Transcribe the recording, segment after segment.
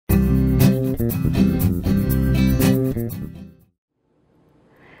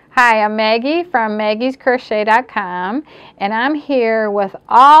Hi, I'm Maggie from MAGGIE'S and I'm here with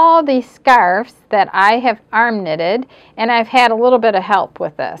all these scarves that I have arm knitted, and I've had a little bit of help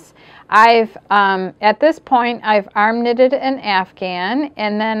with this. At this point, I've arm knitted an afghan,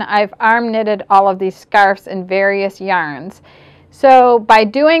 and then I've arm knitted all of these scarves in various yarns. So by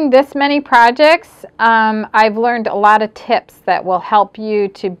doing this many projects, I've learned a lot of tips that will help you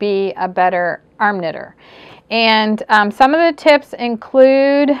to be a better arm knitter. And some of the tips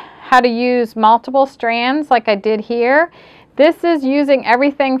include how to use multiple strands like I did here. This is using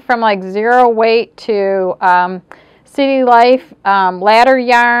everything from like zero weight to City Life ladder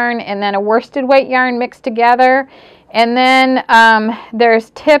yarn and then a worsted weight yarn mixed together. And then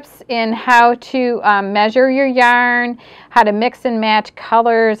there's tips in how to measure your yarn, how to mix and match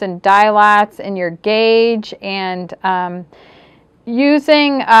colors and dye lots and your gauge, and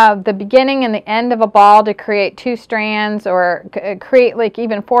using the beginning and the end of a ball to create 2 strands, or create like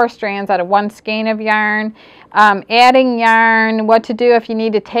even 4 strands out of 1 skein of yarn. Adding yarn, what to do if you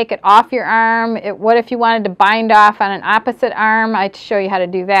need to take it off your arm, what if you wanted to bind off on an opposite arm. I'd show you how to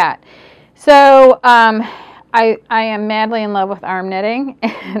do that. So I am madly in love with arm knitting,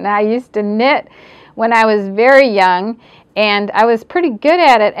 and I used to knit when I was very young, and I was pretty good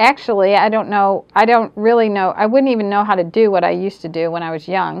at it actually. I wouldn't even know how to do what I used to do when I was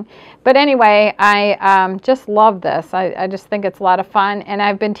young. But anyway, I just love this. I just think it's a lot of fun, and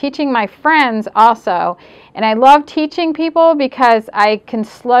I've been teaching my friends also. And I love teaching people because I can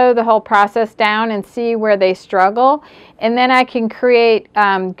slow the whole process down and see where they struggle, and then I can create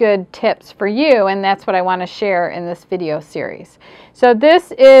good tips for you, and that's what I want to share in this video series. So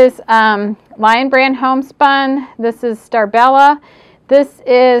this is Lion Brand Homespun. This is Starbella. This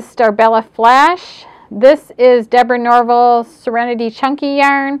is Starbella Flash. This is Deborah Norville Serenity Chunky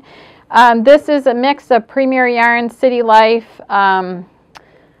Yarn. This is a mix of Premier Yarn, City Life,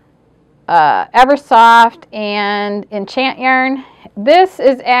 Eversoft, and Enchant Yarn. This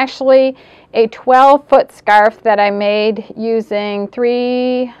is actually a 12-foot scarf that I made using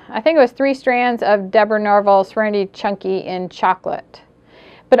 3 strands of Deborah Norville Serenity Chunky in chocolate.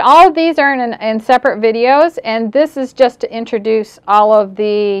 But all of these are in separate videos, and this is just to introduce all of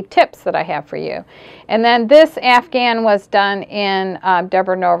the tips that I have for you. And then this afghan was done in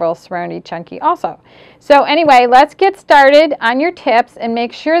Deborah Norville Serenity Chunky also. So anyway, let's get started on your tips, and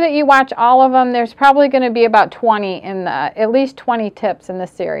make sure that you watch all of them. There's probably going to be about 20 at least 20 tips in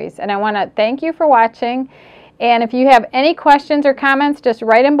this series. And I want to thank you for watching. And if you have any questions or comments, just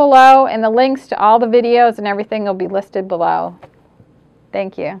write them below, and the links to all the videos and everything will be listed below.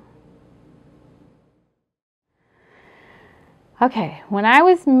 Thank you. Okay, when I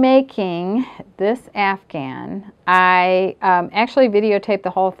was making this afghan, I actually videotaped the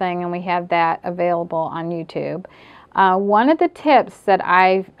whole thing, and we have that available on YouTube. One of the tips that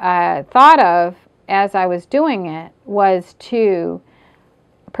I thought of as I was doing it was to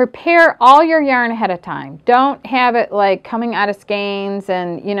prepare all your yarn ahead of time. Don't have it like coming out of skeins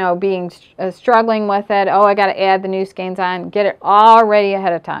and, you know, being struggling with it. Oh, I got to add the new skeins on. Get it all ready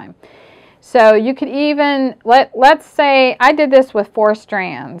ahead of time. So you could even, let's say I did this with 4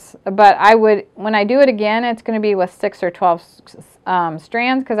 strands, but when I do it again, it's going to be with 6 or 12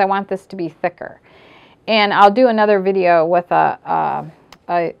 strands, because I want this to be thicker. And I'll do another video with an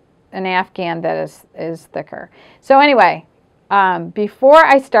afghan that is thicker. So anyway, before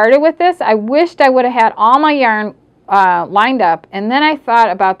I started with this, I wished I would have had all my yarn lined up, and then I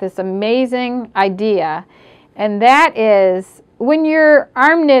thought about this amazing idea, and that is, when you're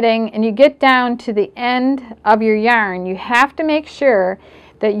arm knitting and you get down to the end of your yarn, you have to make sure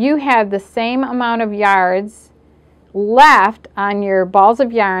that you have the same amount of yards left on your balls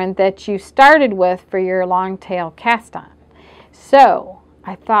of yarn that you started with for your long tail cast on. So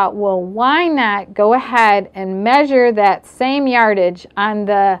I thought, well, why not go ahead and measure that same yardage on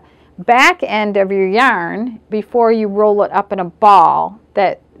the back end of your yarn before you roll it up in a ball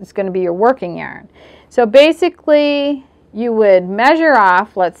that is going to be your working yarn. So basically, you would measure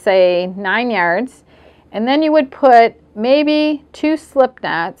off, let's say 9 yards, and then you would put maybe 2 slip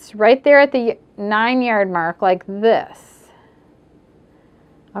knots right there at the 9-yard mark, like this.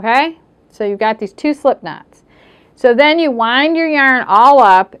 Okay? So you've got these 2 slip knots. So then you wind your yarn all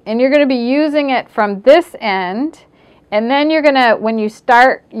up, and you're going to be using it from this end, and then you're going to, when you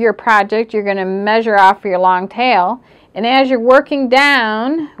start your project, you're going to measure off for your long tail, and as you're working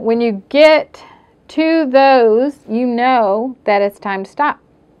down, when you get to those, you know that it's time to stop.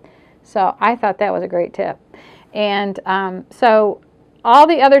 So I thought that was a great tip. And so all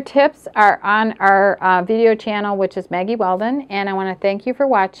the other tips are on our video channel, which is Maggie Weldon, and I want to thank you for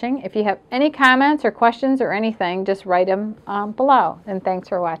watching. If you have any comments or questions or anything, just write them below, and thanks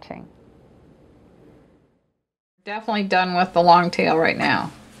for watching. Definitely done with the long tail right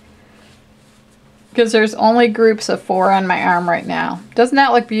now, because there's only groups of 4 on my arm right now. Doesn't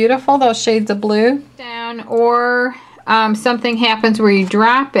that look beautiful, those shades of blue? Down, or something happens where you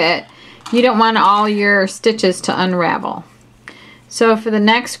drop it, you don't want all your stitches to unravel. So for the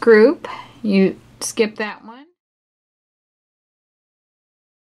next group, you skip that one.